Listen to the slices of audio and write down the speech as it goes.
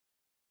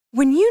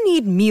When you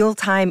need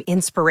mealtime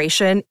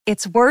inspiration,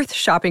 it's worth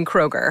shopping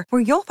Kroger,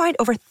 where you'll find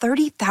over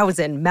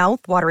 30,000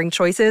 mouth-watering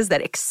choices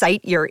that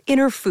excite your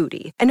inner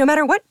foodie. And no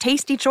matter what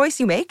tasty choice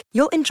you make,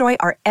 you'll enjoy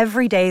our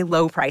everyday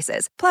low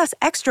prices, plus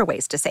extra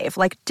ways to save,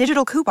 like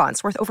digital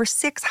coupons worth over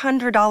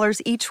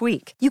 $600 each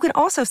week. You can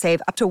also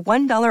save up to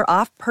 $1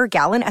 off per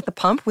gallon at the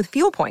pump with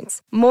fuel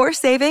points. More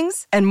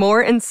savings and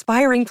more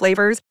inspiring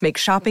flavors make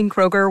shopping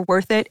Kroger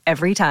worth it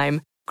every time.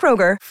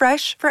 Kroger,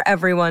 fresh for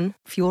everyone.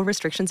 Fuel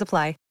restrictions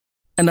apply.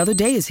 Another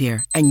day is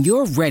here, and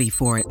you're ready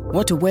for it.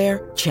 What to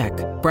wear? Check.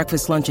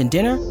 Breakfast, lunch, and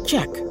dinner?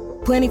 Check.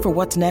 Planning for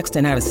what's next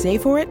and how to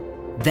save for it?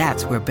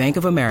 That's where Bank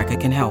of America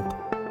can help.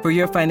 For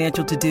your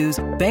financial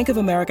to-dos, Bank of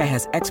America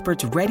has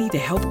experts ready to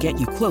help get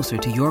you closer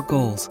to your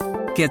goals.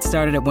 Get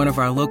started at one of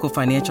our local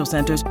financial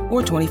centers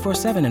or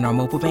 24/7 in our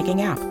mobile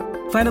banking app.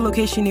 Find a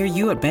location near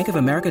you at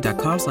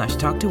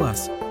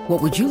bankofamerica.com/talktous.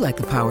 What would you like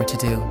the power to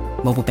do?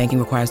 Mobile banking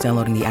requires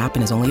downloading the app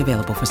and is only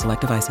available for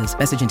select devices.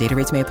 Message and data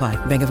rates may apply.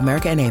 Bank of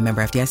America N.A.,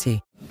 member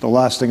FDIC. The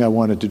last thing I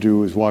wanted to do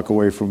was walk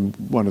away from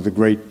one of the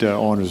great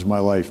honors of my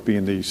life,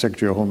 being the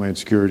Secretary of Homeland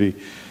Security.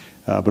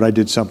 But I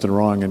did something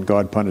wrong, and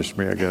God punished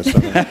me, I guess.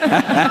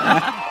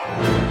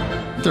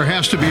 There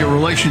has to be a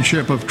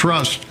relationship of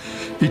trust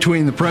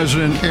between the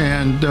president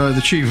and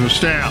the chief of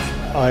staff.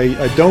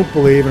 I don't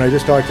believe, and I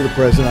just talked to the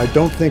president, I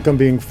don't think I'm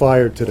being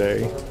fired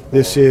today.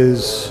 This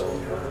is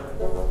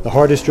the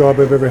hardest job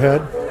I've ever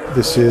had.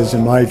 This is,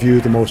 in my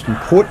view, the most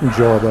important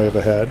job I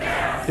ever had.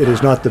 It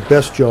is not the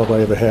best job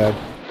I ever had.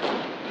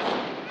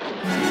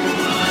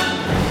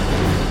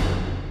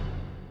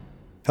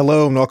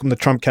 Hello and welcome to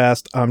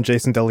Trumpcast. I'm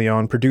Jason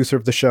DeLeon, producer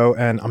of the show,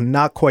 and I'm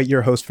not quite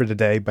your host for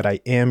today, but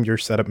I am your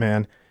setup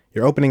man,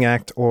 your opening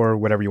act, or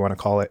whatever you want to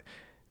call it.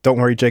 Don't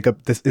worry,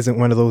 Jacob, this isn't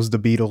one of those The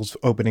Beatles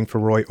opening for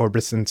Roy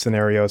Orbison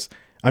scenarios.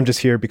 I'm just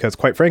here because,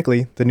 quite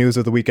frankly, the news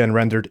of the weekend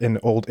rendered an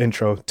old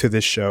intro to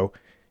this show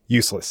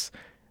useless.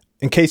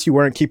 In case you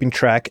weren't keeping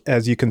track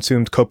as you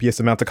consumed copious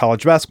amounts of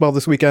college basketball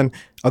this weekend,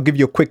 I'll give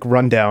you a quick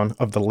rundown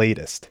of the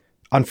latest.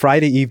 On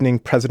Friday evening,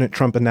 President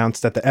Trump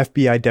announced that the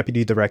FBI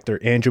Deputy Director,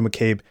 Andrew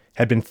McCabe,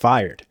 had been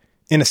fired.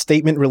 In a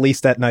statement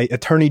released that night,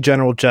 Attorney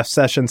General Jeff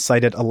Sessions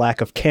cited a lack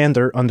of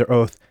candor under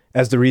oath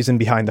as the reason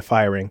behind the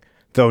firing,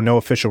 though no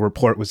official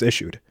report was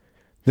issued.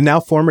 The now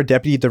former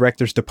Deputy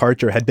Director's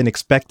departure had been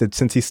expected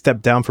since he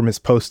stepped down from his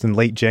post in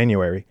late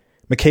January.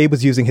 McCabe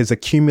was using his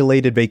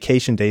accumulated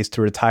vacation days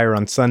to retire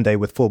on Sunday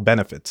with full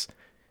benefits.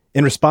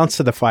 In response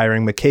to the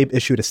firing, McCabe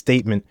issued a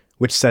statement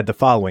which said the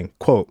following,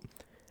 quote,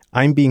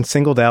 "I'm being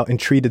singled out and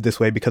treated this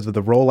way because of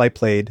the role I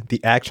played,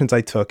 the actions I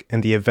took,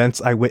 and the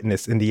events I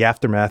witnessed in the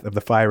aftermath of the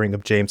firing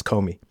of James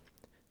Comey."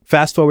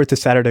 Fast forward to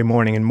Saturday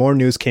morning, and more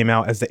news came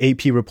out as the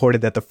AP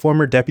reported that the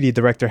former deputy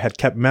director had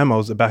kept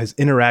memos about his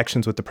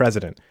interactions with the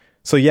president.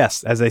 So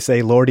yes, as they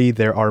say, Lordy,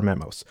 there are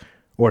memos.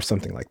 Or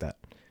something like that.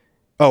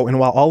 Oh, and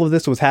while all of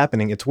this was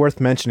happening, it's worth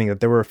mentioning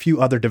that there were a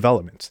few other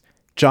developments.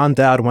 John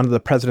Dowd, one of the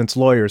president's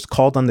lawyers,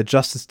 called on the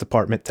Justice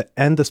Department to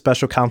end the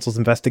special counsel's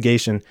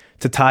investigation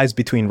to ties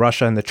between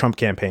Russia and the Trump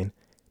campaign.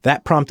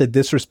 That prompted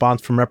this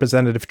response from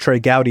Representative Trey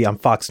Gowdy on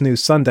Fox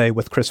News Sunday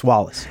with Chris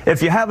Wallace.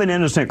 If you have an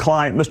innocent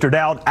client, Mr.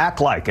 Dowd,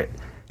 act like it.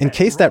 In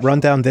case that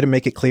rundown didn't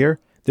make it clear,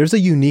 there's a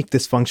unique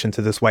dysfunction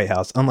to this White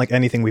House, unlike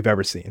anything we've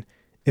ever seen.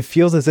 It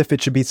feels as if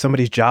it should be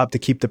somebody's job to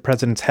keep the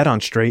president's head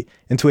on straight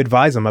and to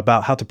advise him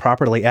about how to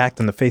properly act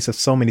in the face of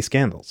so many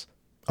scandals.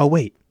 Oh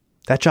wait,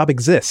 that job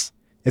exists.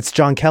 It's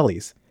John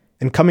Kelly's.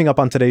 And coming up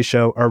on today's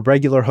show, our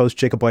regular host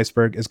Jacob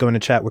Weisberg is going to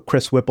chat with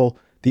Chris Whipple,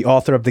 the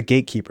author of The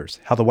Gatekeepers,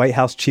 How the White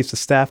House Chiefs of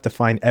Staff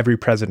Define Every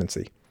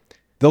Presidency.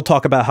 They'll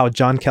talk about how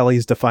John Kelly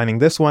is defining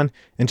this one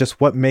and just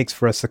what makes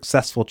for a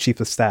successful chief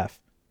of staff.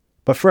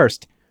 But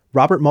first,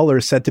 Robert Mueller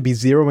is said to be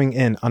zeroing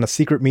in on a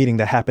secret meeting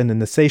that happened in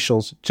the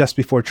Seychelles just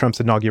before Trump's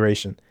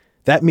inauguration.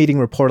 That meeting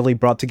reportedly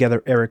brought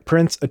together Eric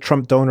Prince, a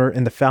Trump donor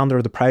and the founder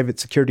of the private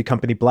security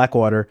company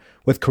Blackwater,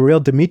 with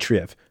Kirill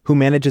Dmitriev, who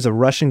manages a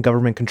Russian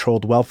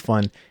government-controlled wealth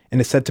fund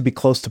and is said to be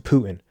close to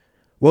Putin.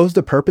 What was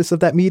the purpose of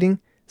that meeting?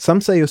 Some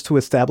say it was to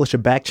establish a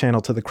back channel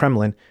to the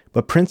Kremlin,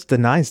 but Prince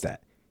denies that.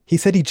 He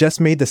said he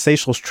just made the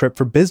Seychelles trip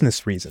for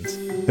business reasons.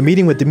 The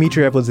meeting with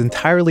Dmitriev was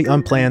entirely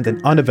unplanned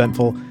and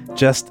uneventful.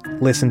 Just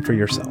listen for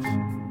yourself.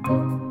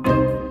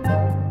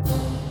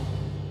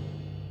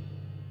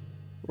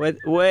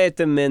 Wait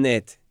a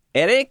minute.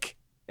 Eric?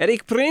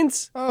 Eric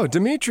Prince? Oh,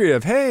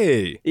 Dmitriev,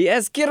 hey.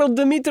 Yes, Kirill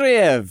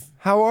Dmitriev.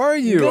 How are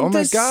you? Good oh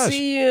my to gosh.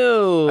 See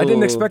you. I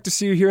didn't expect to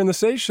see you here in the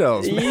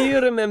Seychelles. You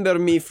remember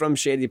me from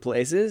Shady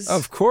Places?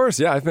 Of course,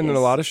 yeah. I've been in a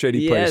lot of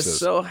shady places. Yes,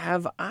 so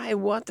have I.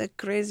 What a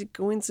crazy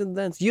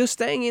coincidence. You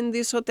staying in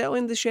this hotel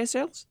in the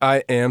Seychelles?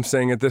 I am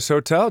staying at this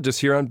hotel, just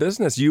here on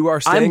business. You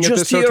are staying at this hotel? I'm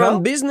just here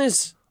on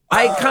business.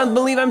 I can't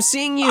believe I'm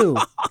seeing you.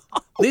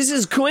 This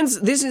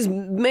is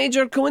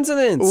major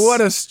coincidence.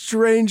 What a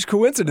strange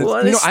coincidence.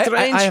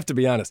 I have to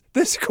be honest.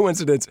 This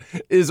coincidence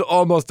is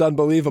almost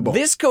unbelievable.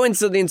 This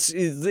coincidence,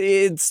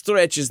 it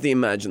stretches the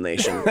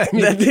imagination.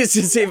 That this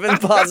is even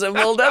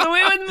possible, that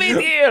we would meet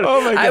here.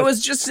 Oh my God. I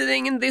was just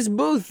sitting in this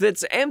booth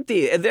that's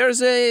empty.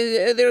 There's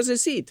a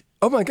seat.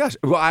 Oh, my gosh.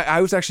 Well, I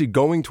was actually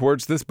going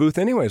towards this booth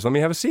anyways. Let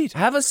me have a seat.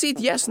 Have a seat.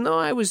 Yes. No,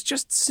 I was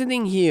just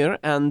sitting here,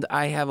 and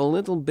I have a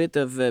little bit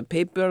of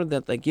paper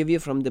that I give you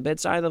from the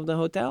bedside of the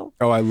hotel.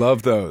 Oh, I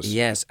love those.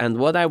 Yes. And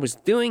what I was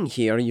doing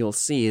here, you'll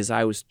see, is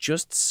I was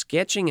just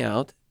sketching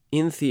out,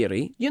 in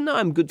theory. You know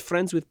I'm good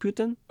friends with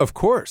Putin. Of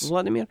course.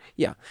 Vladimir.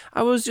 Yeah.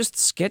 I was just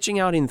sketching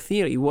out in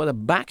theory what a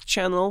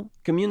back-channel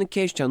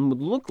communication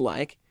would look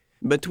like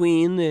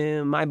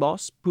between my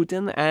boss,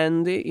 Putin,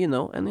 and,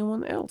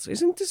 anyone else.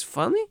 Isn't this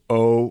funny?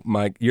 Oh,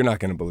 my. You're not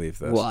going to believe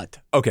this. What?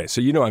 Okay,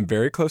 so I'm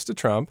very close to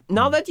Trump.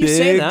 Now that you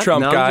say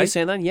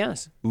that,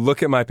 yes.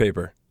 Look at my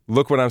paper.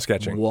 Look what I'm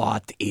sketching.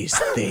 What is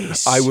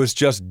this? I was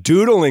just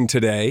doodling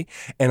today,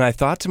 and I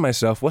thought to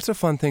myself, what's a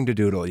fun thing to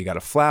doodle? You got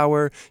a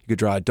flower, you could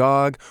draw a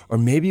dog, or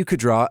maybe you could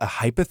draw a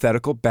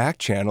hypothetical back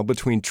channel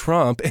between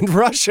Trump and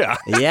Russia.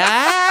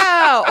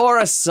 Yeah, or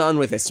a sun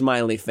with a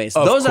smiley face.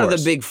 Those are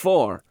the big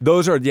four.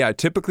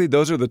 Typically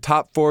those are the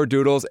top 4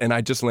 doodles, and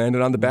I just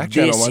landed on the back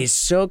channel one. This is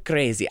so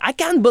crazy. I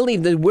can't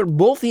believe that we're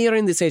both here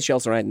in the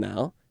Seychelles right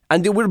now,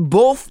 and we're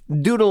both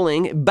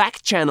doodling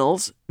back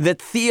channels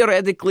that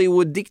theoretically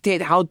would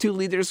dictate how two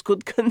leaders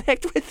could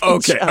connect with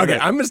each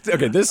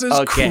other. This is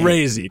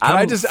crazy.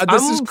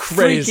 This is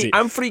crazy.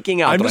 I'm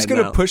freaking out. I'm just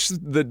going to push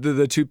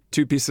the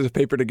two pieces of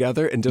paper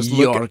together and just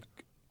look.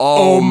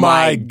 Oh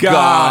my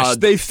gosh!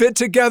 They fit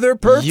together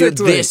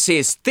perfectly.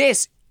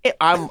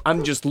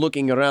 I'm just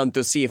looking around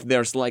to see if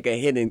there's like a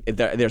hidden.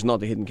 There's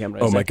not a hidden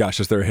camera. Oh my gosh!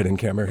 Is there a hidden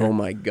camera here? Oh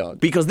my god!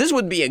 Because this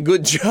would be a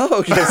good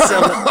joke.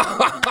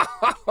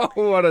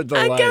 What a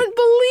delight! I can't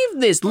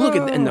believe this. Look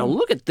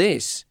at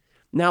this.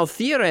 Now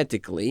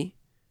theoretically,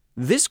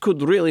 this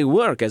could really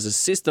work as a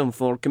system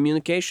for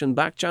communication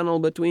back channel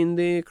between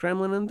the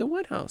Kremlin and the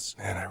White House.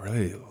 Man, I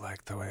really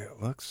like the way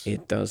it looks.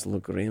 It does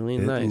look really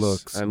It nice.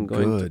 looks I'm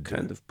going to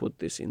kind of put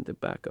this in the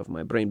back of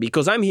my brain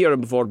because I'm here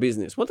for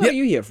business. What are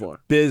you here for?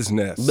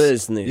 Business.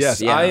 Business.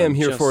 Yes, I am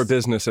here for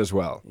business as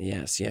well.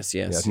 Yes.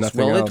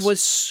 Nothing else. It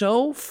was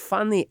so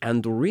funny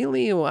and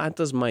really, what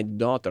does my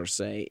daughter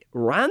say?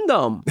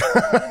 Random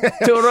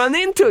to run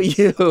into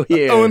you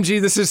here. OMG,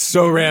 this is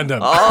so random.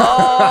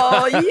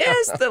 Oh,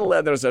 yes, the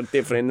letters are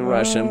different in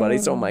Russian, but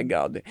it's, oh my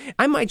God.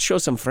 I might show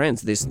some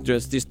friends this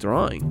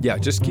drawing. Yeah,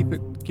 just keep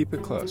it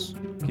close.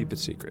 Keep it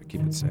secret.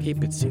 Keep it safe.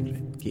 Keep it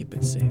secret. Keep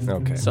it safe.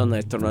 Okay. So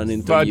nice to run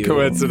into Fun you.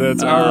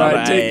 coincidence. All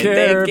right, take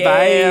care.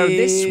 Bye.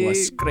 This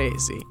was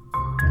crazy.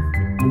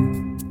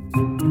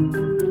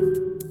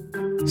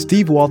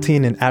 Steve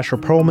Waltine and Asher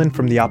Perlman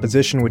from The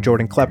Opposition with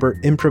Jordan Klepper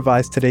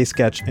improvised today's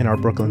sketch in our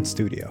Brooklyn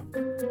studio.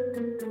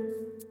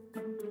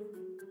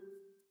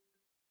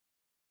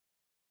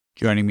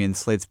 Joining me in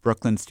Slate's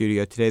Brooklyn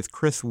studio today is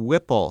Chris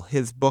Whipple.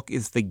 His book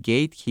is The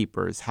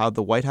Gatekeepers, How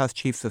the White House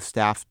Chiefs of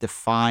Staff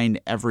Define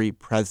Every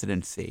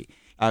Presidency.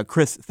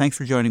 Chris, thanks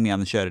for joining me on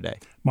the show today.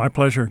 My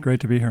pleasure.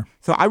 Great to be here.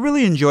 So I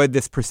really enjoyed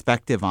this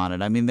perspective on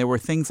it. I mean, there were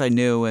things I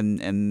knew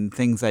and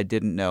things I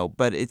didn't know.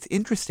 But it's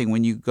interesting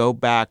when you go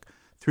back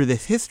through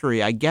this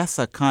history, I guess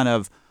a kind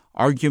of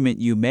argument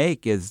you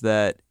make is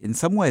that in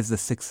some ways the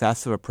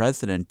success of a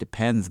president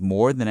depends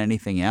more than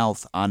anything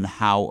else on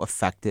how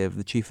effective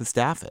the chief of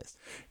staff is.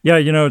 Yeah,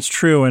 it's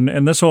true.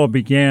 And this all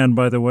began,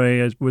 by the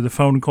way, with a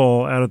phone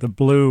call out of the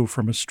blue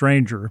from a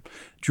stranger.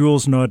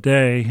 Jules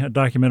Naudet, a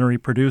documentary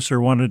producer,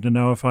 wanted to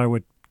know if I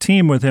would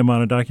team with him on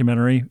a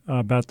documentary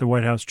about the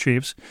White House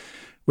chiefs,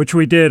 which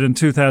we did in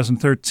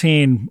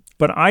 2013.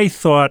 But I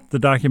thought the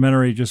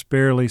documentary just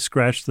barely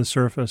scratched the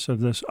surface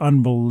of this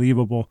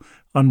unbelievable,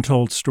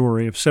 untold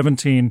story of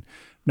 17,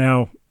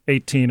 now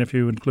 18 if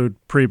you include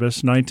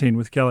Priebus, 19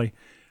 with Kelly,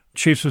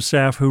 chiefs of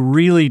staff who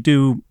really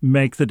do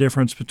make the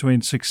difference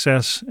between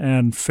success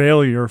and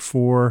failure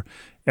for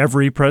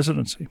every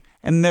presidency.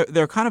 And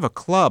they're kind of a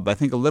club, I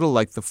think a little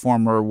like the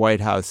former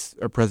White House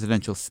or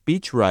presidential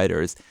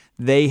speechwriters.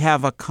 They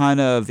have a kind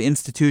of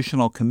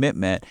institutional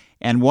commitment.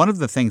 And one of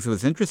the things that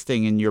was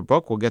interesting in your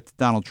book, we'll get to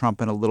Donald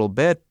Trump in a little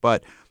bit,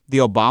 but the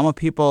Obama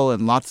people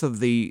and lots of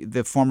the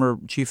former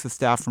chiefs of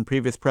staff from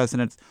previous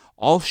presidents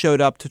all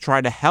showed up to try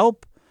to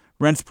help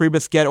Reince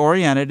Priebus get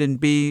oriented and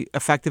be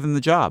effective in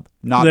the job.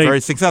 Not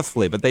very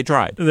successfully, but they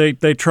tried.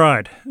 They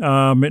tried.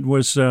 It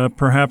was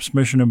perhaps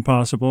mission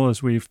impossible,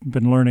 as we've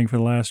been learning for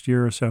the last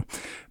year or so.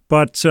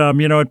 But,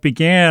 it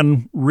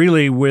began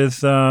really with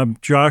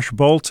Josh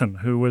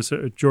Bolten, who was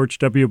George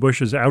W.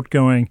 Bush's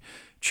outgoing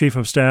chief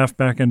of staff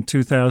back in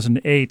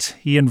 2008.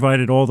 He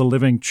invited all the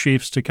living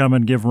chiefs to come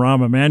and give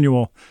Rahm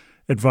Emanuel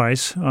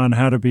advice on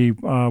how to be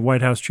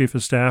White House chief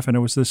of staff, and it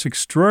was this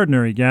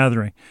extraordinary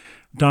gathering.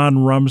 Don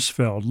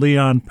Rumsfeld,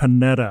 Leon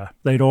Panetta,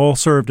 they'd all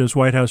served as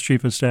White House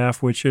chief of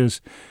staff, which is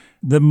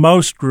the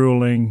most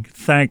grueling,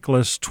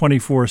 thankless,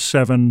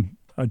 24/7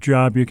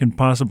 job you can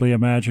possibly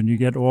imagine. You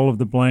get all of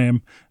the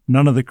blame,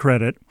 none of the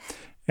credit.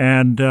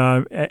 And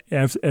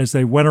as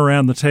they went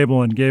around the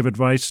table and gave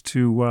advice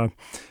to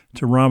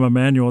Rahm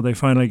Emanuel, they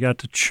finally got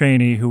to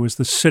Cheney, who was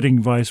the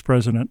sitting vice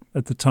president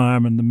at the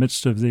time in the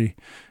midst of the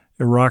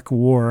Iraq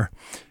War.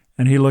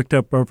 And he looked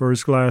up over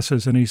his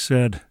glasses and he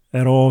said,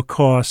 "At all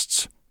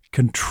costs,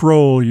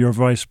 control your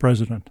vice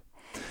president."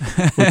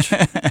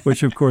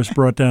 which of course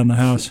brought down the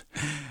House.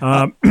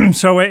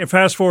 So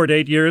fast forward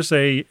 8 years,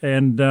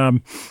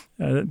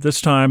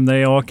 this time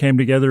they all came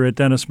together at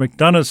Dennis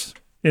McDonough's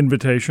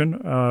invitation,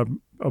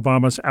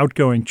 Obama's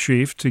outgoing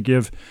chief, to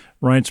give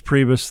Reince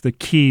Priebus the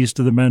keys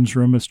to the men's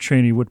room, as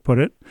Cheney would put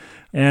it.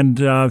 And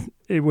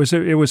it was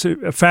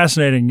a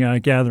fascinating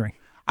gathering.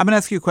 I'm going to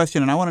ask you a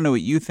question, and I want to know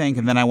what you think,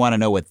 and then I want to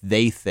know what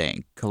they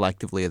think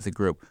collectively as a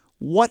group.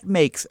 What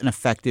makes an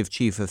effective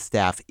chief of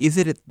staff? Is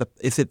it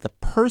the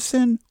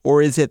person,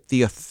 or is it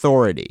the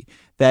authority?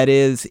 That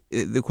is,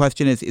 the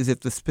question is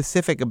it the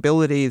specific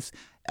abilities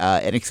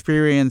and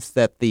experience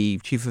that the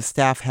chief of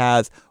staff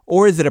has,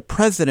 or is it a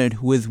president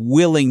who is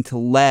willing to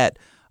let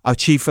a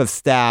chief of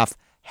staff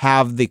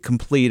have the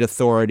complete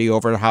authority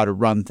over how to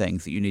run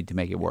things that you need to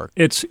make it work?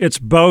 It's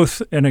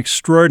both an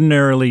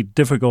extraordinarily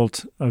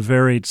difficult,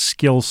 varied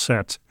skill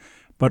set,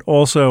 but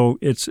also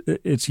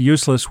it's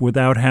useless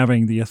without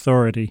having the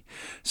authority.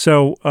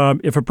 So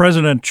if a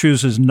president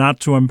chooses not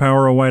to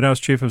empower a White House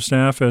chief of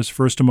staff as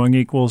first among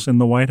equals in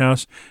the White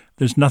House,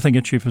 there's nothing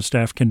a chief of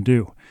staff can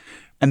do.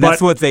 And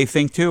that's what they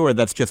think too, or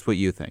that's just what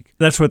you think?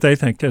 That's what they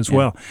think as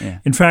well.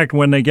 Yeah. In fact,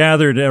 when they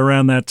gathered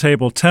around that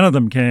table, 10 of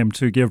them came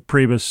to give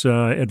Priebus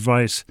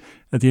advice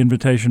at the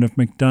invitation of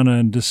McDonough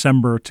in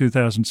December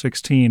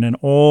 2016, and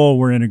all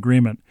were in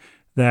agreement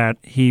that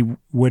he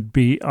would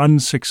be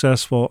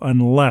unsuccessful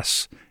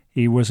unless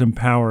he was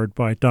empowered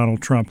by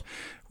Donald Trump,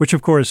 which,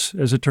 of course,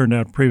 as it turned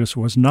out, Priebus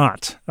was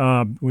not,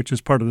 which is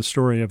part of the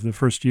story of the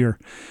first year.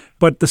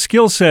 But the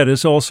skill set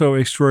is also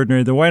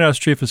extraordinary. The White House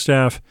chief of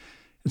staff,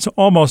 it's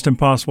almost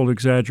impossible to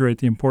exaggerate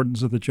the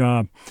importance of the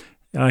job.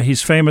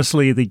 He's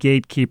famously the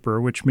gatekeeper,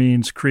 which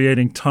means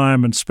creating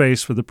time and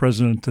space for the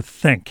president to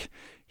think.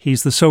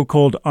 He's the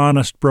so-called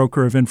honest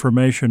broker of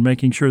information,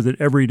 making sure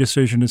that every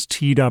decision is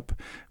teed up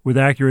with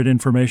accurate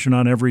information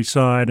on every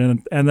side,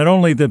 and that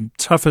only the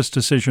toughest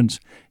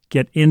decisions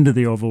get into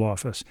the Oval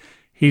Office.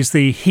 He's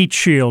the heat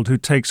shield who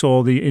takes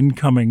all the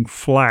incoming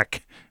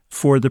flack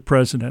for the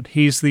president.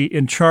 He's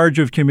in charge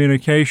of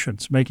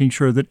communications, making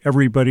sure that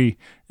everybody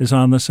is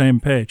on the same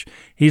page.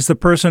 He's the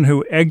person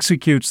who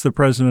executes the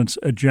president's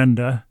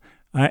agenda.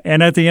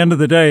 And at the end of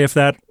the day, if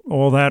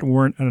all that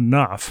weren't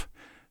enough,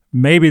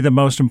 maybe the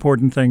most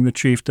important thing the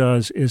chief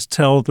does is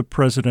tell the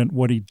president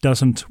what he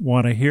doesn't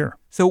want to hear.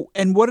 So,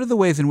 and what are the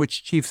ways in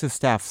which chiefs of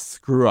staff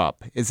screw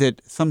up? Is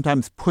it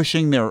sometimes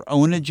pushing their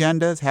own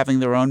agendas,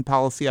 having their own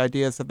policy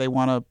ideas that they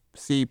want to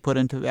see put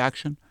into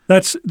action?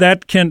 That's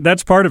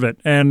part of it,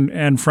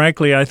 and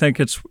frankly, I think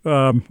it's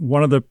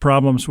one of the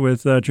problems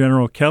with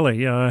General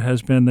Kelly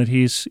has been that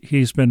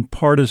he's been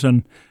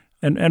partisan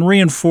and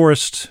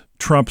reinforced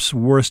Trump's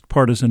worst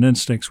partisan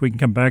instincts. We can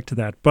come back to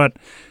that, but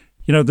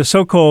the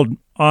so-called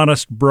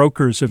honest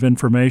brokers of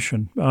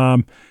information.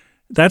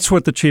 That's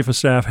what the chief of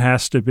staff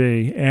has to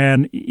be,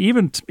 and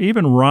even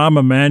Rahm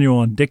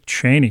Emanuel and Dick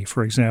Cheney,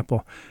 for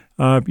example,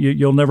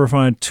 you'll never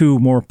find two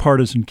more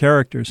partisan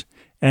characters,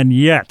 and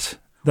yet.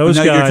 Those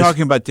guys. You're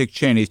talking about Dick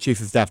Cheney's chief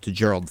of staff to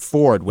Gerald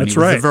Ford when he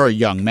was a very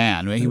young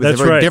man. He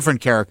was a very different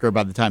character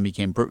by the time he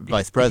became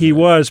vice president. He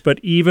was, but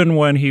even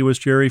when he was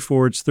Jerry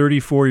Ford's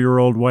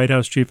 34-year-old White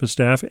House chief of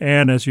staff,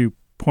 and as you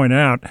point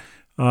out,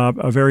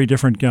 a very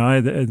different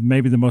guy,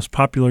 maybe the most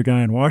popular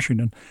guy in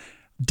Washington,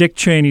 Dick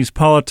Cheney's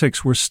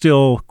politics were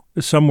still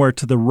somewhere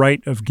to the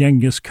right of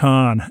Genghis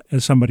Khan,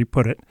 as somebody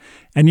put it.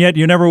 And yet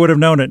you never would have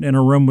known it in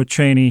a room with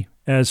Cheney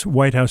as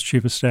White House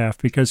chief of staff,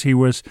 because he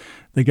was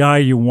the guy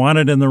you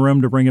wanted in the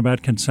room to bring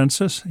about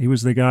consensus. He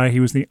was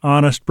the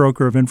honest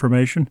broker of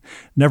information,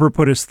 never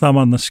put his thumb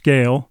on the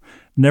scale,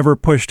 never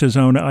pushed his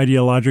own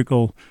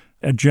ideological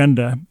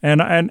agenda.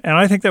 And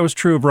I think that was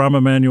true of Rahm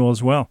Emanuel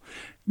as well.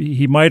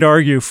 He might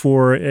argue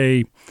for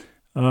a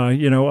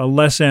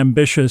less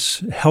ambitious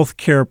health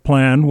care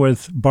plan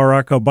with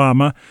Barack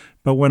Obama,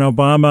 but when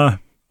Obama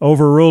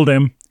overruled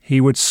him,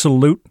 he would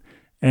salute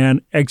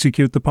and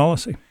execute the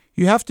policy.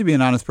 You have to be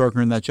an honest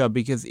broker in that job,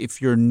 because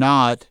if you're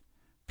not,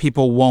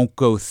 people won't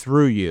go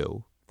through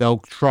you. They'll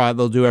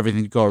do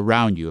everything to go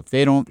around you.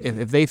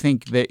 If they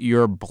think that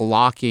you're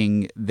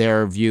blocking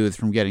their views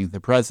from getting to the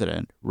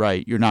president,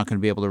 right, you're not going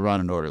to be able to run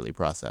an orderly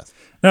process.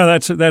 No,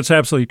 that's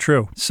absolutely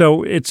true.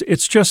 So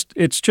it's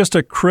just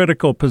a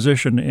critical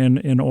position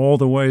in all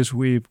the ways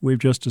we've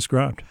just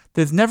described.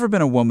 There's never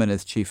been a woman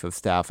as chief of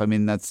staff. I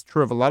mean, that's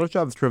true of a lot of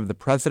jobs, true of the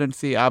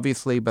presidency,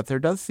 obviously, but there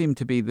does seem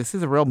to be, this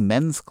is a real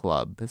men's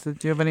club. Do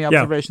you have any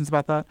observations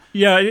about that?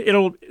 Yeah,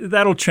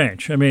 that'll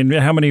change. I mean,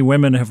 how many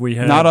women have we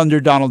had? Not under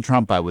Donald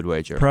Trump, I would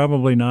wager.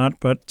 Probably not,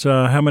 but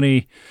how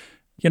many,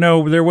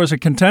 there was a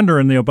contender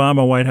in the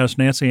Obama White House,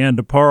 Nancy Ann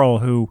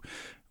DeParle, who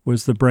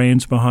was the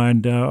brains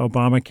behind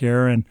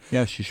Obamacare, and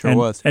yeah, she sure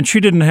was. And she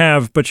didn't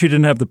have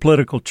the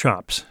political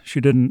chops. She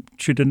didn't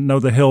know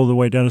the Hill the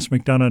way Dennis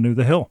McDonough knew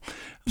the Hill.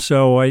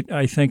 So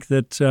I think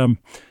that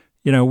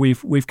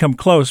we've come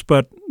close,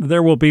 but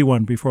there will be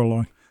one before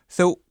long.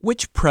 So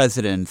which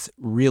presidents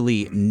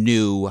really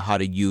knew how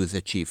to use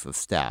a chief of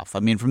staff? I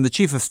mean, from the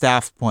chief of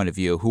staff's point of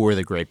view, who were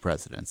the great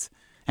presidents?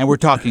 And we're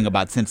talking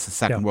about since the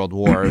Second World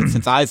War,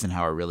 since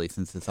Eisenhower, really,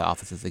 since his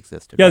office has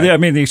existed. Yeah, right? I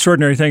mean, the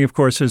extraordinary thing, of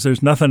course, is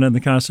there's nothing in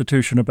the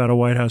Constitution about a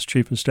White House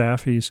chief of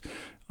staff. He's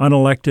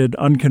unelected,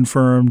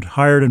 unconfirmed,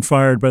 hired and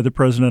fired by the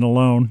president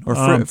alone.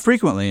 Or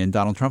frequently in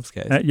Donald Trump's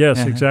case.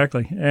 Yes,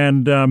 exactly.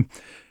 And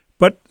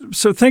but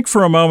so think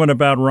for a moment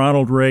about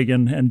Ronald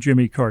Reagan and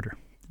Jimmy Carter.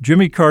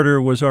 Jimmy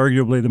Carter was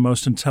arguably the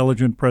most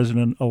intelligent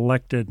president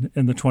elected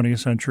in the 20th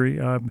century.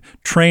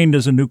 Trained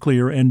as a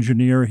nuclear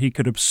engineer, he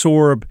could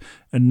absorb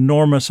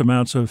enormous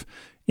amounts of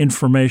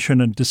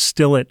information and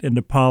distill it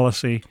into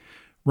policy.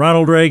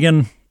 Ronald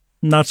Reagan,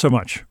 not so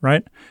much,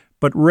 right?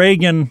 But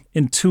Reagan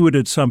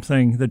intuited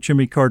something that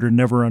Jimmy Carter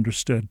never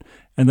understood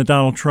and that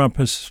Donald Trump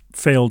has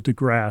failed to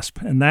grasp,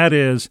 and that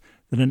is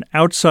that an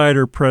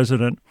outsider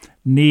president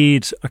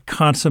needs a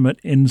consummate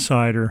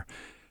insider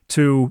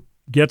to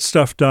get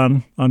stuff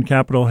done on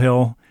Capitol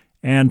Hill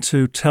and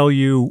to tell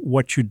you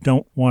what you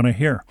don't want to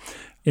hear.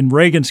 In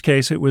Reagan's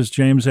case, it was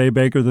James A.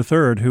 Baker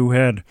III, who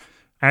had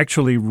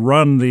actually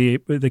run the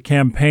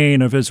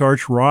campaign of his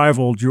arch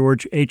rival,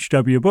 George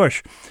H.W.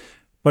 Bush.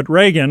 But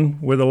Reagan,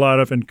 with a lot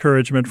of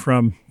encouragement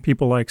from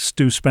people like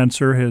Stu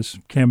Spencer, his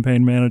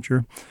campaign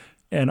manager,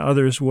 and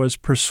others, was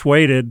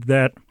persuaded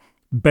that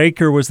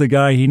Baker was the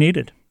guy he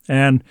needed.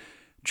 And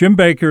Jim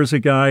Baker is a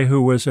guy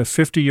who was a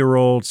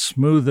 50-year-old,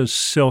 smooth as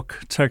silk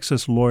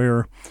Texas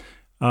lawyer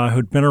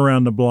who'd been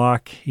around the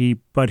block.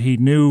 But he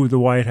knew the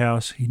White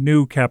House. He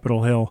knew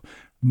Capitol Hill.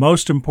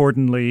 Most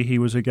importantly, he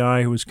was a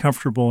guy who was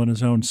comfortable in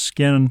his own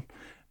skin,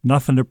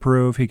 nothing to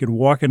prove. He could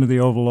walk into the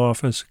Oval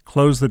Office,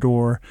 close the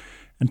door,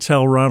 and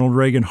tell Ronald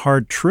Reagan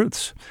hard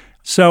truths.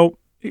 So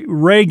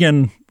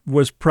Reagan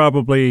was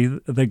probably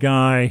the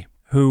guy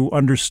who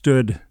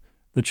understood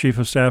the chief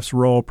of staff's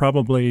role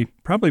probably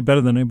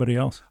better than anybody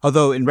else.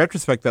 Although in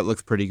retrospect, that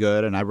looks pretty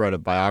good. And I wrote a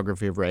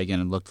biography of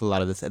Reagan and looked at a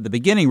lot of this. At the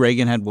beginning,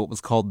 Reagan had what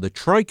was called the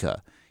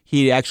Troika.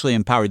 He actually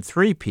empowered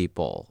three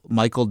people,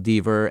 Michael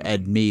Deaver,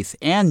 Ed Meese,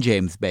 and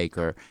James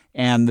Baker.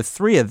 And the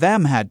three of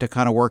them had to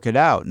kind of work it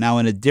out. Now,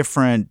 in a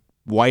different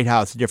White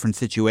House, a different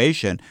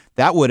situation,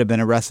 that would have been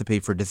a recipe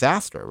for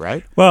disaster,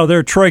 right? Well, there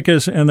are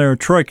troikas and there are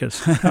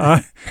troikas.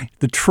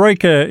 The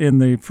troika in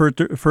the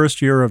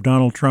first year of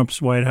Donald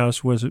Trump's White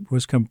House was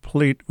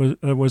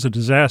a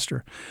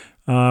disaster.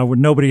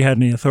 When nobody had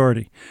any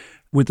authority.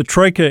 With the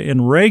troika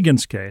in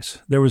Reagan's case,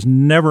 there was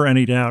never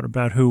any doubt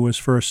about who was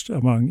first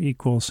among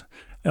equals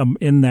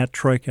in that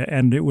troika,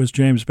 and it was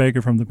James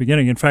Baker from the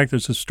beginning. In fact,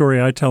 there's a story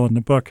I tell in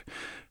the book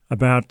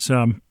about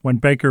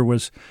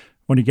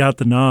when he got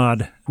the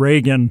nod,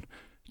 Reagan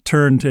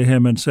turned to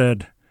him and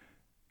said,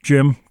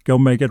 "Jim, go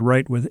make it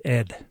right with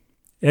Ed."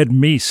 Ed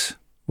Meese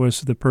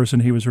was the person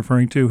he was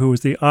referring to, who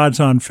was the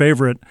odds-on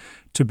favorite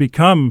to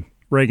become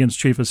Reagan's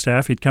chief of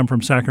staff. He'd come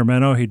from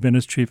Sacramento. He'd been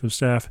his chief of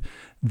staff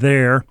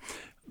there.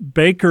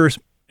 Baker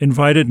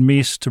invited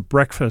Meese to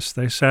breakfast.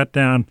 They sat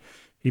down.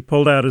 He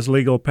pulled out his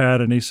legal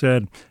pad and he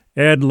said,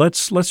 "Ed,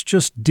 let's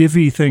just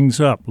divvy things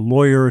up,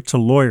 lawyer to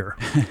lawyer."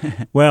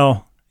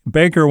 Well,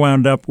 Baker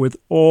wound up with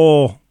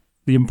all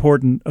the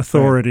important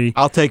authority. Right.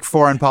 I'll take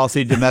foreign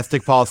policy,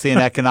 domestic policy,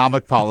 and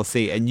economic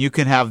policy, and you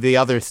can have the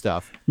other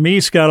stuff.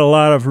 Meese got a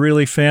lot of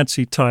really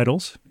fancy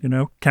titles,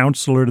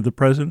 counselor to the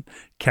president,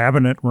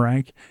 cabinet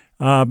rank.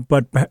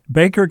 But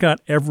Baker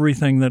got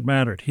everything that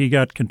mattered. He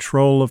got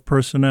control of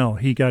personnel.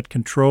 He got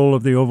control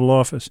of the Oval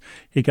Office.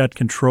 He got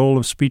control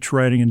of speech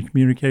writing and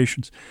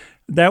communications.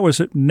 That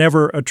was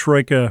never a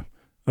troika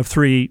of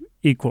three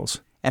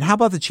equals. And how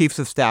about the chiefs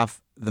of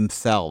staff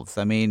themselves?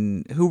 I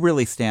mean, who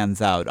really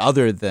stands out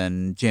other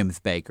than James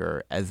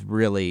Baker as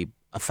really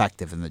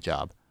effective in the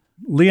job?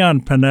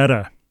 Leon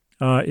Panetta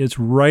is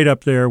right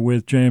up there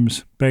with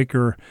James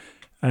Baker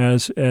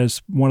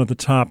as one of the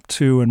top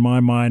two in my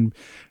mind.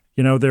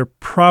 There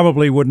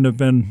probably wouldn't have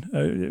been.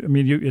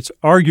 It's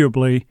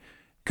arguably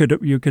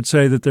you could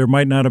say that there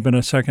might not have been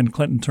a second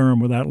Clinton term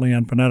without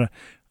Leon Panetta.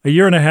 A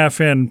year and a half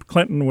in,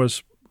 Clinton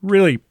was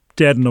really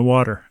dead in the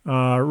water,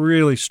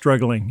 really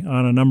struggling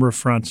on a number of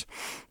fronts,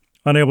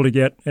 unable to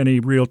get any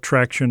real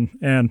traction,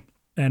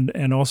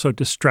 and also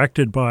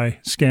distracted by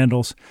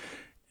scandals.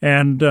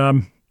 And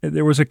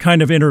there was a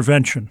kind of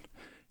intervention.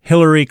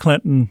 Hillary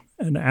Clinton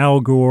and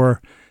Al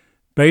Gore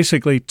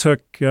basically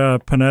took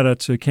Panetta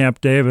to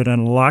Camp David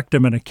and locked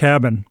him in a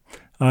cabin.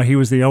 He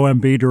was the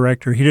OMB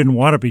director. He didn't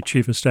want to be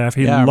chief of staff.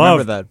 He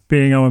loved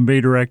being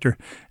OMB director.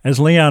 As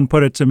Leon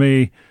put it to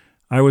me,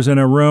 I was in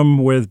a room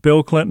with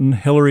Bill Clinton,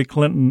 Hillary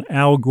Clinton,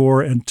 Al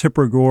Gore, and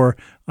Tipper Gore.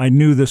 I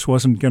knew this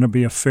wasn't going to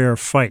be a fair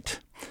fight.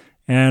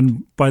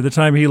 And by the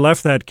time he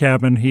left that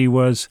cabin, he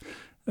was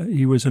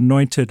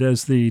anointed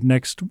as the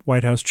next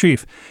White House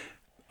chief.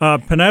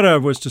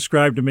 Panetta was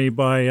described to me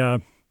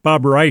by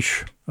Bob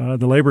Reich,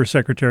 the labor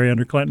secretary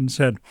under Clinton,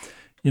 said,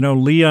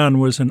 Leon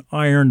was an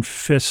iron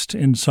fist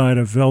inside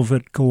a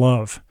velvet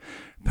glove.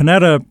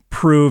 Panetta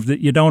proved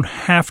that you don't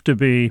have to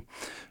be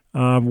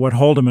what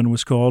Haldeman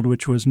was called,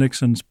 which was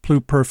Nixon's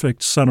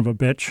pluperfect son of a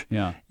bitch.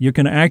 Yeah. You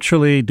can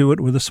actually do it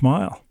with a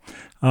smile.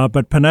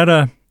 But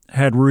Panetta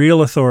had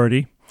real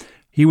authority.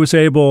 he was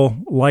able,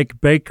 like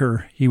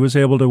Baker, he was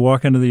able to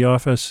walk into the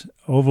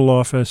Oval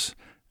Office,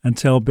 and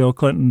tell Bill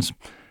Clinton's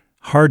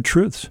hard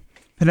truths.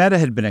 Panetta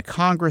had been a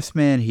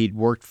congressman. He'd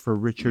worked for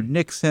Richard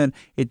Nixon.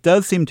 It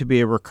does seem to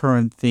be a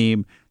recurrent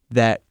theme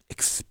that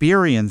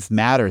experience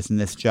matters in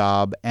this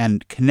job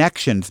and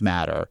connections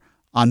matter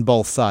on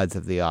both sides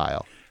of the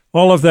aisle.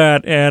 All of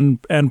that and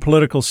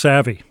political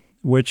savvy,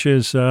 which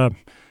is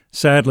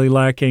sadly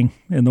lacking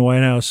in the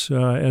White House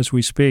as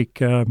we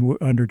speak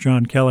under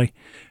John Kelly.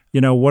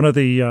 One of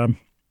the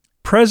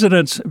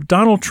presidents,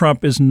 Donald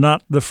Trump is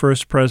not the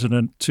first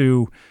president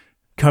to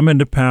come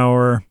into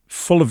power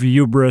full of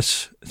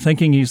hubris,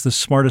 thinking he's the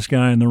smartest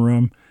guy in the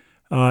room,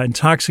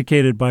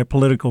 intoxicated by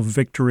political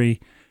victory.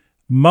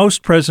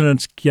 Most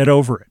presidents get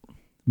over it.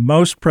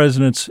 Most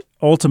presidents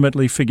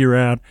ultimately figure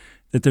out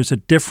that there's a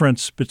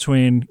difference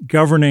between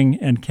governing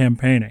and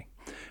campaigning.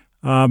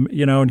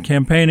 In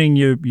campaigning,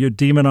 you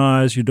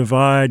demonize, you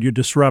divide, you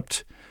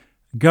disrupt.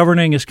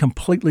 Governing is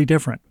completely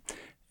different.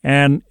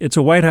 And it's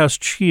a White House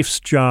chief's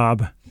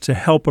job to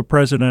help a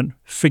president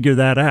figure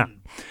that out.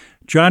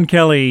 John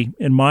Kelly,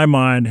 in my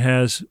mind,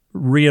 has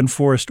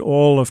reinforced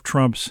all of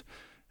Trump's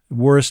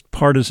worst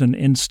partisan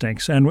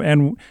instincts.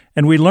 And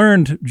we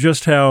learned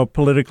just how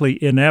politically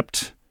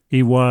inept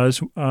he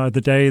was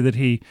the day that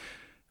he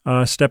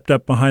stepped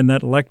up behind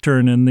that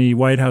lectern in the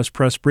White House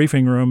press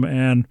briefing room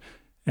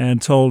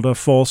and told a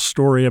false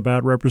story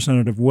about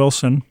Representative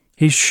Wilson.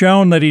 He's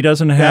shown that he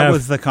doesn't have... That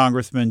was the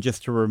congressman,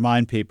 just to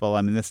remind people.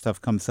 I mean, this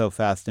stuff comes so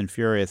fast and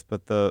furious,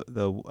 but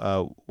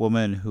the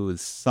woman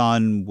whose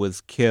son was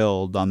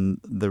killed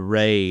on the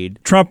raid...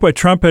 Trump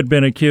had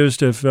been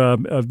accused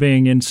of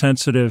being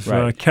insensitive,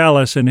 right.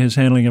 Callous in his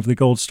handling of the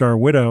Gold Star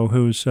widow,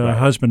 whose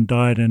husband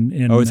died in...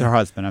 it was her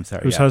husband, I'm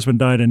sorry. Whose husband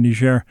died in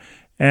Niger.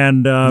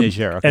 And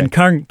Niger, okay. And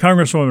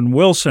Congresswoman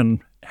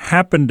Wilson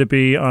happened to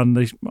be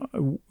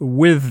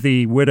with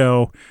the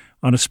widow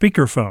on a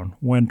speakerphone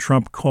when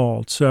Trump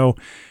called. So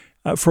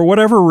for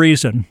whatever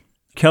reason,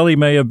 Kelly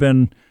may have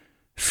been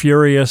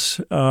furious.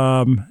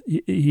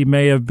 He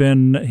may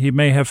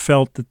have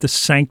felt that the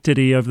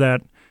sanctity of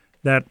that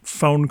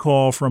phone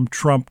call from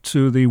Trump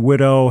to the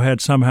widow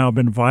had somehow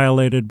been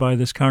violated by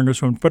this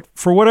congresswoman. But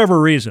for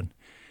whatever reason,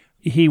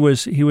 he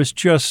was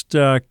just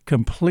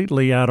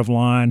completely out of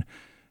line,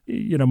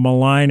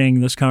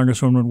 maligning this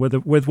congresswoman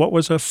with what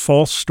was a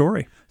false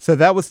story. So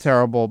that was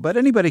terrible, but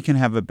anybody can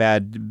have a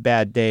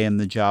bad day in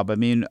the job. I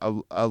mean,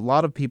 a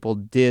lot of people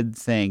did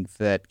think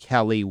that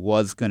Kelly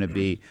was going to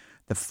be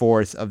the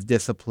force of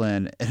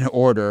discipline and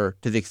order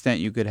to the extent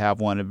you could have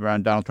one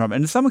around Donald Trump.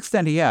 And to some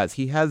extent he has.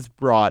 He has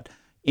brought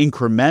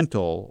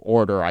incremental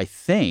order, I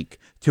think,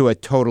 to a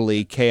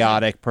totally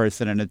chaotic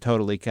person and a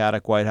totally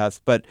chaotic White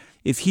House. But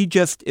is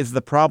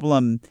the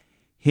problem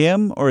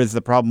him, or is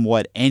the problem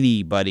what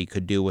anybody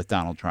could do with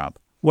Donald Trump?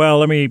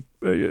 Well,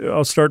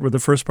 I'll start with the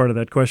first part of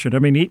that question. I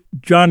mean,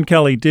 John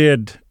Kelly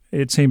did,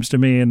 it seems to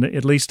me,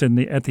 at least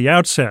at the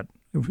outset,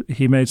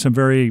 he made some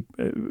very,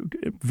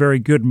 very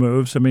good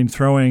moves. I mean,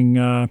 throwing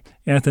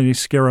Anthony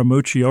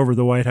Scaramucci over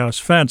the White House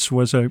fence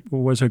was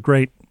a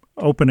great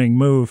opening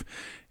move,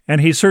 and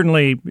he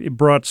certainly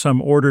brought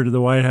some order to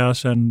the White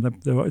House, and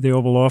the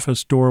Oval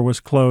Office door was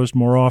closed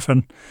more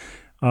often.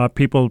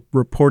 People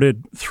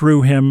reported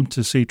through him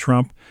to see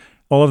Trump.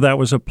 All of that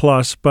was a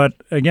plus. But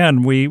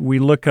again, we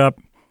look up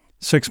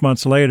 6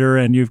 months later,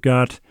 and you've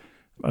got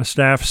a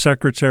staff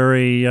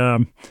secretary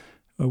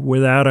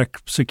without a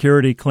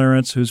security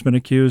clearance who's been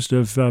accused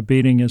of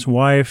beating his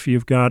wife.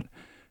 You've got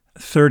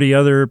 30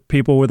 other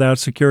people without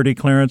security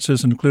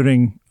clearances,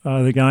 including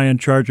the guy in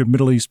charge of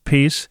Middle East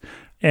peace.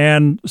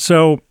 And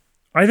so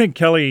I think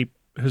Kelly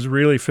has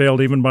really failed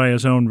even by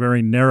his own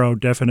very narrow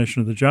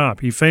definition of the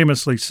job. He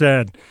famously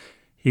said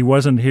he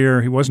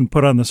wasn't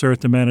put on this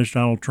earth to manage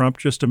Donald Trump,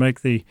 just to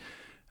make the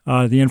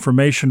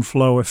information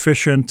flow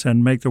efficient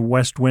and make the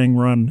West Wing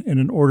run in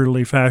an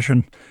orderly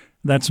fashion.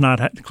 That's not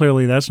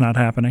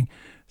happening.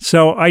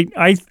 So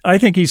I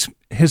think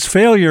his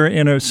failure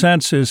in a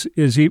sense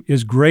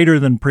is greater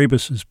than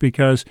Priebus's,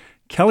 because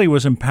Kelly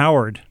was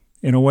empowered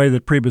in a way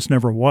that Priebus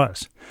never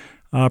was.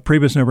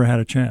 Priebus never had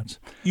a chance.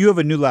 You have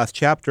a new last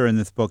chapter in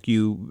this book.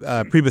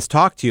 Priebus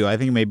talked to you. I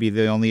think it may be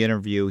the only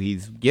interview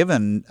he's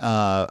given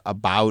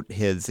about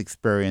his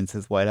experience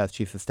as White House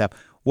Chief of Staff.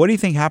 What do you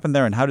think happened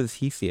there, and how does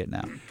he see it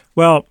now?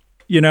 Well,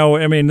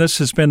 this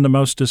has been the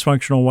most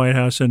dysfunctional White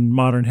House in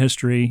modern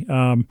history.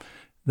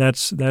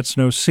 That's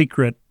no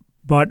secret.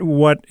 But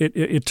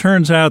it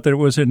turns out that it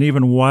was an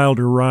even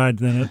wilder ride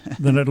than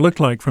it looked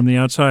like from the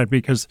outside,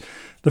 because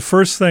the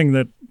first thing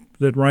that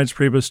Reince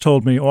Priebus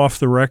told me off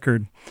the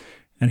record,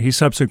 and he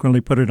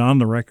subsequently put it on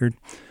the record,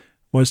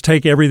 was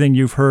take everything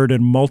you've heard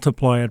and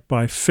multiply it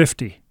by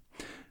 50.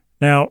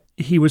 Now,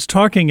 he was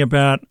talking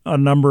about a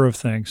number of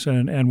things,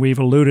 and we've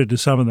alluded to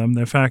some of them.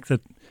 The fact that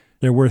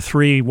there were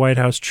 3 White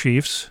House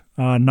chiefs,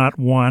 not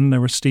one.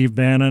 There were Steve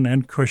Bannon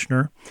and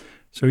Kushner,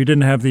 so he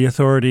didn't have the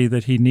authority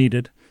that he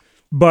needed.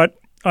 But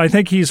I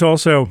think he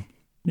also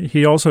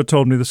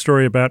told me the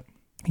story about,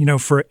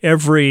 for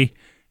every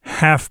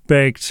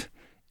half-baked,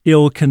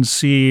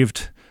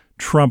 ill-conceived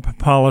Trump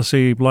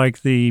policy,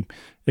 like the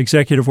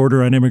executive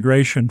order on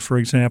immigration, for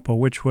example,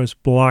 which was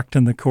blocked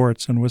in the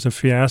courts and was a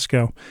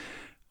fiasco.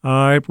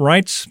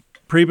 Reince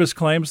Priebus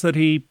claims that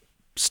he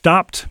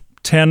stopped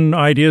 10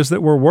 ideas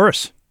that were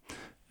worse.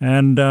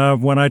 And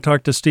when I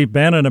talked to Steve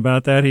Bannon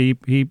about that,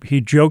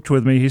 he joked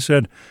with me. He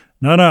said,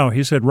 no.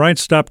 He said, Reince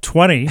stopped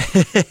 20,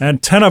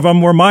 and 10 of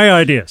them were my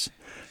ideas.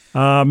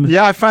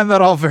 Yeah, I find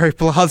that all very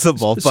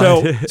plausible.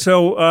 But.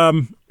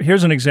 So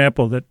here's an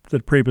example that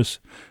Priebus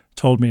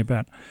told me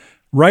about.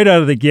 Right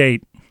out of the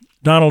gate,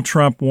 Donald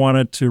Trump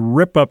wanted to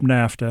rip up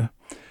NAFTA,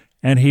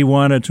 and he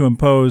wanted to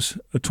impose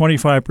a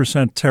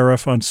 25%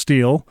 tariff on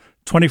steel,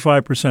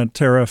 25%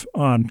 tariff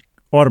on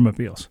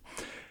automobiles.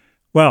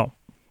 Well,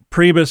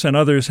 Priebus and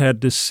others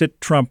had to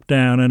sit Trump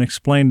down and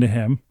explain to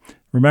him,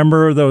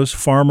 remember those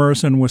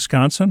farmers in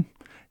Wisconsin?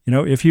 You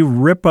know, if you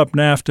rip up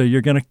NAFTA, you're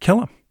going to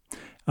kill them.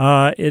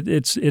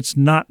 It's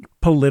not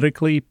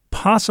politically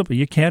possible.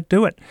 You can't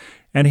do it.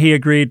 And he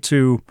agreed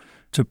to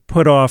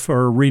put off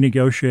or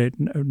renegotiate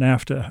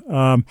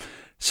NAFTA.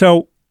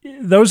 So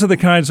those are the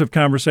kinds of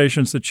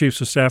conversations that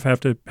chiefs of staff have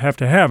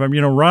to have. I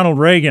mean, Ronald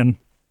Reagan,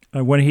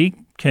 when he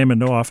came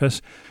into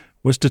office,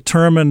 was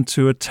determined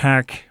to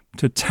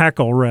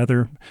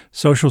tackle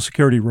Social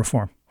Security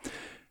reform.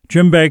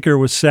 Jim Baker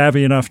was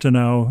savvy enough to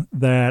know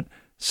that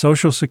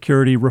Social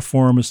Security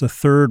reform is the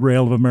third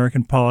rail of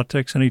American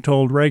politics, and he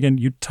told Reagan,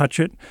 you touch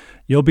it,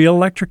 you'll be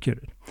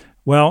electrocuted.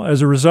 Well,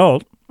 as a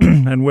result,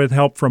 and with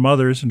help from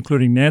others,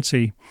 including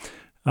Nancy,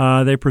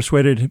 they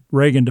persuaded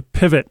Reagan to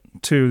pivot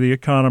to the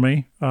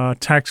economy,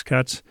 tax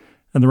cuts,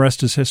 and the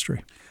rest is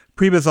history.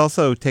 Priebus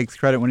also takes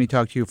credit when he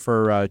talked to you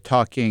for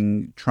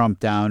talking Trump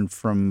down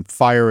from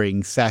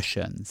firing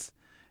Sessions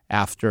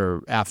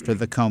after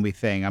the Comey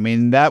thing. I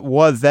mean,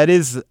 that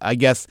is, I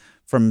guess,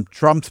 from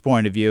Trump's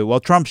point of view, well,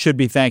 Trump should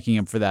be thanking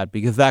him for that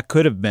because that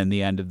could have been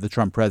the end of the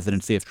Trump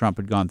presidency if Trump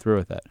had gone through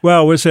with it.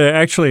 Well, it was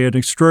actually an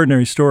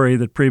extraordinary story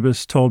that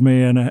Priebus told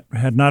me and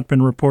had not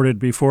been reported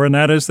before, and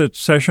that is that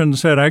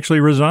Sessions had actually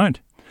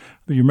resigned.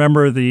 You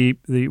remember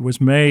it was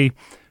May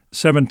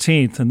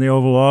 17th in the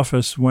Oval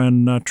Office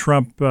when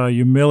Trump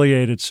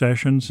humiliated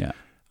Sessions,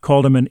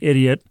 called him an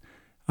idiot.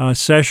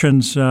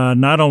 Sessions,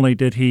 not only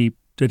did he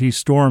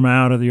storm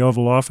out of the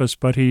Oval Office,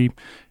 but he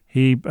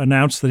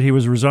announced that he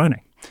was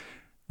resigning.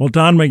 Well,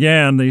 Don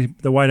McGahn,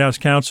 the White House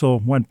counsel,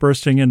 went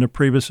bursting into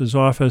Priebus's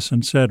office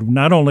and said,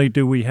 not only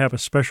do we have a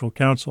special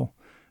counsel,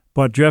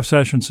 but Jeff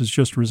Sessions has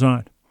just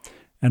resigned.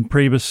 And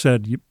Priebus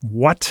said,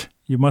 what?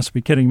 You must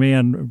be kidding me,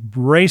 and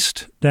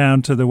raced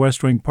down to the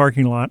West Wing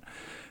parking lot,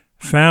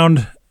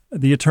 found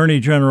the Attorney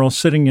General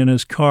sitting in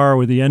his car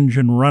with the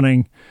engine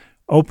running,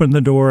 opened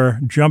the door,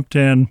 jumped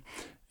in,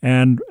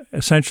 and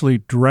essentially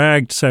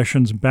dragged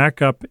Sessions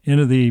back up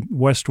into the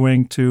West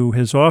Wing to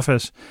his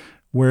office,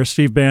 where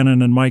Steve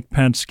Bannon and Mike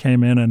Pence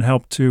came in and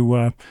helped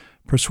to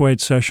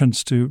persuade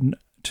Sessions to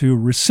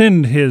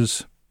rescind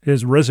his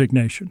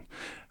resignation.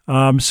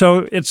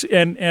 So it's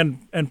and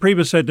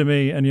Priebus said to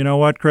me, and you know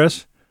what,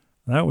 Chris,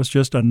 that was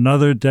just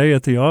another day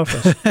at the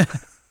office.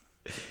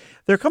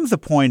 There comes a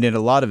point in a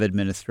lot of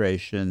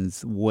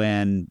administrations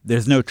when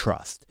there's no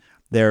trust.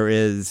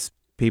 There's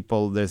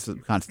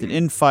constant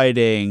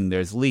infighting,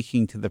 there's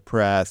leaking to the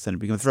press, and it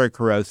becomes very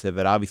corrosive.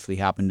 It obviously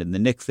happened in the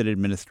Nixon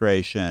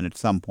administration at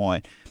some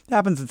point. It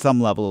happens at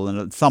some level and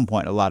at some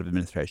point a lot of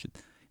administrations.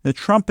 The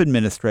Trump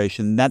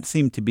administration, that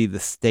seemed to be the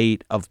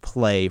state of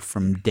play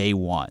from day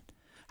one.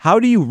 How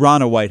do you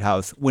run a White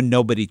House when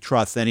nobody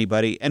trusts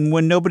anybody and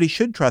when nobody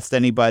should trust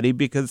anybody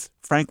because,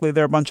 frankly,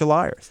 they're a bunch of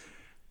liars?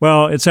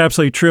 Well, it's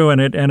absolutely true,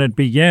 and it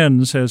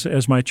begins,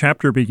 as my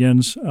chapter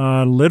begins,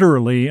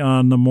 literally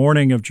on the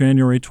morning of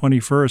January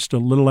 21st, a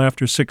little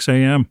after 6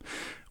 a.m.,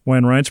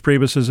 when Reince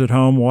Priebus is at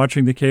home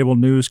watching the cable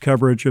news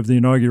coverage of the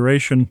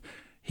inauguration.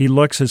 He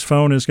looks, his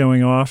phone is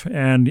going off,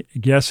 and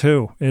guess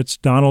who? It's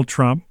Donald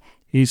Trump.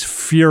 He's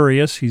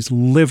furious. He's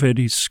livid.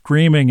 He's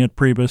screaming at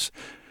Priebus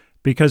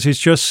because he's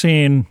just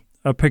seen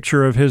a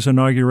picture of his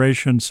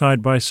inauguration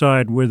side by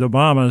side with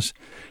Obama's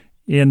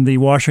in the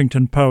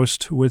Washington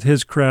Post, with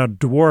his crowd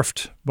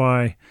dwarfed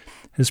by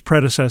his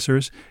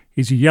predecessors.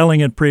 He's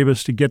yelling at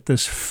Priebus to get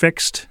this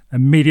fixed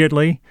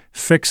immediately,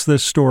 fix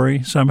this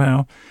story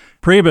somehow.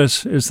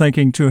 Priebus is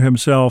thinking to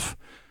himself,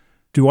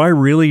 do I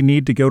really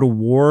need to go to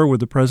war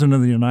with the President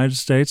of the United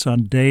States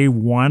on day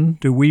one?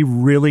 Do we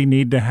really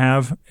need to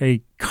have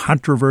a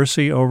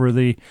controversy over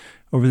the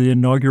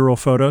inaugural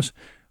photos?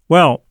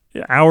 Well,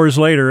 hours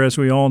later, as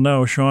we all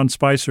know, Sean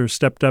Spicer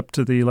stepped up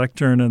to the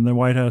lectern in the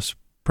White House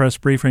press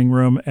briefing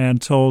room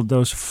and told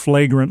those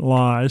flagrant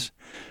lies,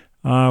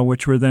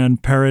 which were then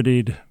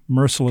parodied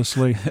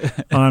mercilessly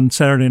on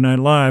Saturday Night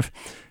Live.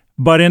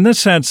 But in this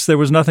sense, there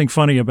was nothing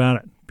funny about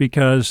it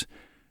because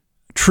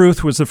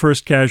truth was the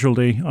first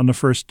casualty on the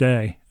first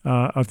day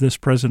of this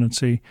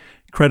presidency.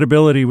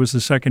 Credibility was the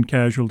second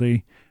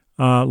casualty.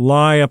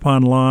 Lie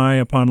upon lie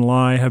upon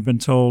lie have been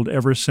told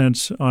ever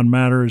since on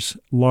matters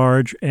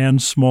large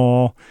and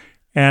small.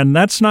 And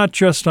that's not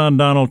just on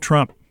Donald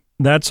Trump.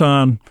 That's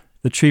on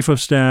the chief of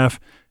staff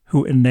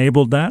who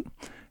enabled that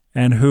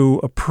and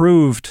who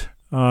approved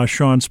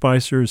Sean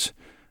Spicer's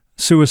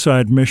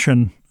suicide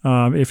mission,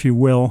 if you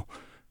will,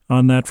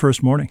 on that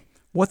first morning.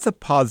 What's a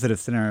positive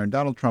scenario?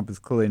 Donald Trump is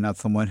clearly not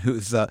someone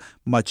who's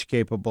much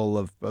capable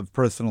of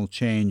personal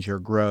change or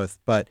growth,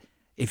 but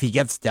if he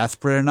gets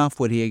desperate enough,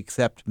 would he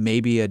accept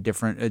maybe a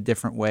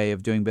different way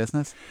of doing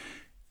business?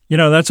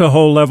 That's a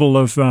whole level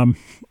of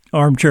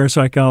armchair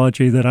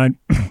psychology that I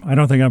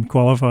don't think I'm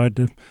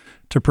qualified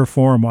to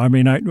perform. I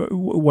mean,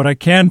 what I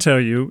can tell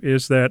you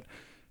is that,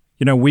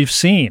 we've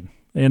seen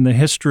in the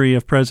history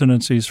of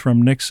presidencies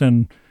from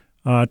Nixon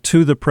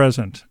to the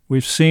present,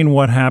 we've seen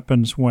what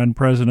happens when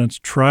presidents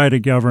try to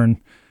govern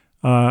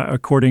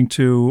according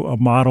to a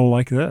model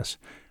like this.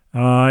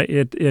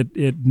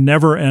 It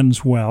never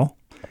ends well,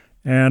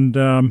 and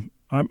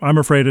I'm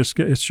afraid it's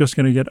just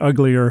going to get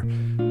uglier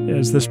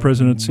as this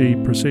presidency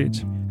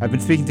proceeds. I've been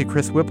speaking to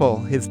Chris Whipple.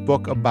 His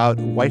book about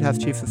White House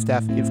Chiefs of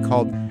Staff is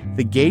called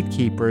The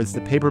Gatekeepers.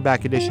 The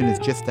paperback edition is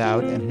just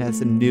out, and it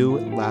has a new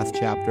last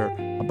chapter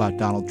about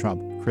Donald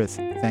Trump. Chris,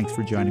 thanks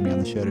for joining me on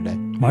the show today.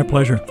 My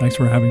pleasure. Thanks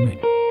for having me.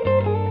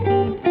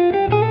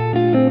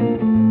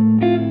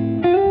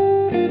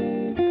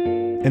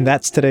 And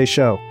that's today's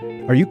show.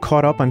 Are you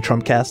caught up on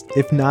Trumpcast?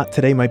 If not,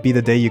 today might be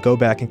the day you go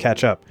back and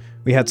catch up.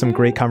 We had some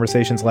great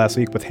conversations last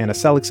week with Hannah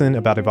Seligson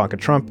about Ivanka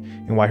Trump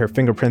and why her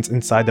fingerprints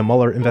inside the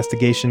Mueller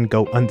investigation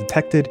go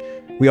undetected.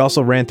 We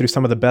also ran through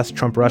some of the best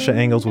Trump-Russia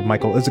angles with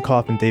Michael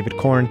Isikoff and David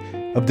Korn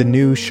of the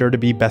new,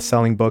 sure-to-be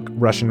best-selling book,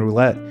 Russian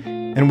Roulette.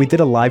 And we did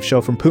a live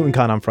show from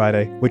PutinCon on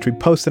Friday, which we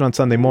posted on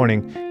Sunday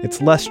morning.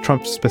 It's less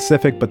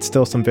Trump-specific, but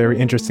still some very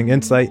interesting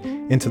insight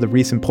into the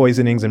recent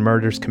poisonings and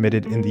murders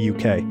committed in the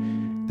UK.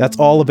 That's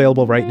all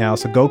available right now,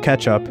 so go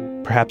catch up.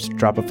 Perhaps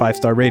drop a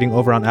 5-star rating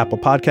over on Apple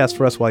Podcasts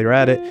for us while you're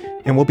at it,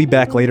 and we'll be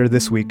back later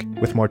this week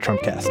with more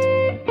Trumpcast.